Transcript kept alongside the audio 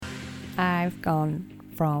I've gone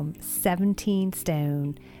from 17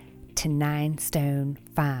 stone to 9 stone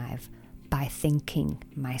 5 by thinking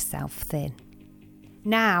myself thin.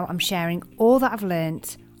 Now I'm sharing all that I've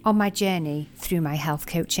learnt on my journey through my health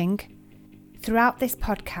coaching. Throughout this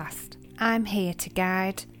podcast, I'm here to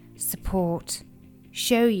guide, support,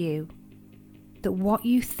 show you that what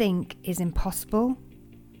you think is impossible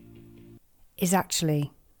is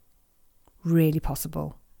actually really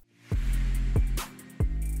possible.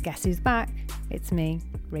 Guess who's back? It's me,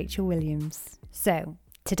 Rachel Williams. So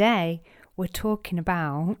today we're talking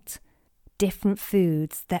about different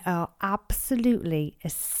foods that are absolutely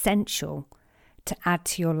essential to add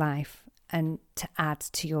to your life and to add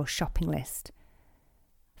to your shopping list.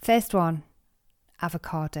 First one,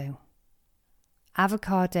 avocado.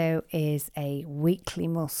 Avocado is a weekly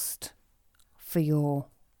must for your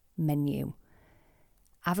menu.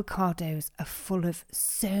 Avocados are full of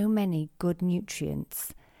so many good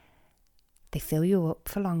nutrients. They fill you up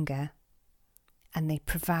for longer and they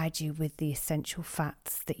provide you with the essential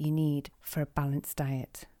fats that you need for a balanced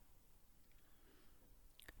diet.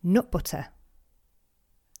 Nut butter.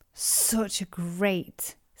 Such a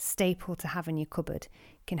great staple to have in your cupboard.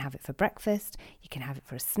 You can have it for breakfast, you can have it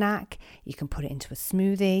for a snack, you can put it into a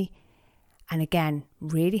smoothie, and again,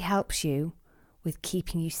 really helps you with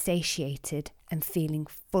keeping you satiated and feeling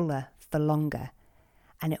fuller for longer.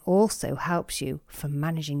 And it also helps you for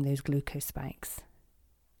managing those glucose spikes.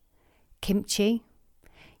 Kimchi.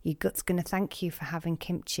 Your gut's going to thank you for having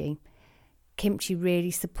kimchi. Kimchi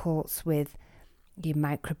really supports with your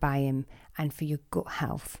microbiome and for your gut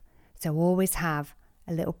health. So always have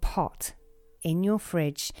a little pot in your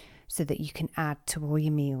fridge so that you can add to all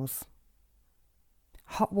your meals.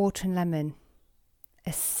 Hot water and lemon.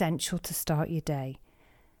 Essential to start your day.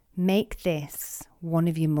 Make this one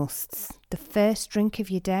of your musts. The first drink of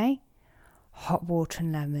your day, hot water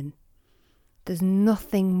and lemon. There's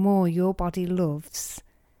nothing more your body loves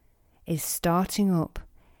is starting up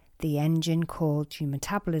the engine called your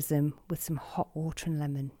metabolism with some hot water and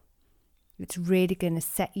lemon. It's really going to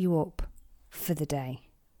set you up for the day.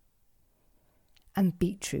 And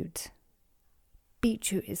beetroot.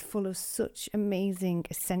 Beetroot is full of such amazing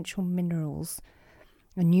essential minerals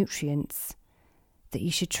and nutrients that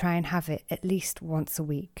you should try and have it at least once a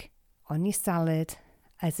week on your salad,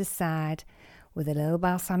 as a side, with a little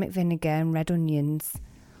balsamic vinegar and red onions,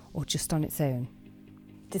 or just on its own.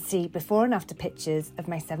 To see before and after pictures of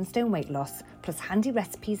my 7 stone weight loss, plus handy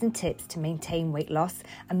recipes and tips to maintain weight loss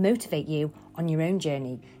and motivate you on your own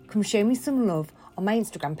journey, come show me some love on my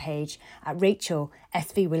Instagram page at Rachel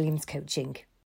SV Williams Coaching.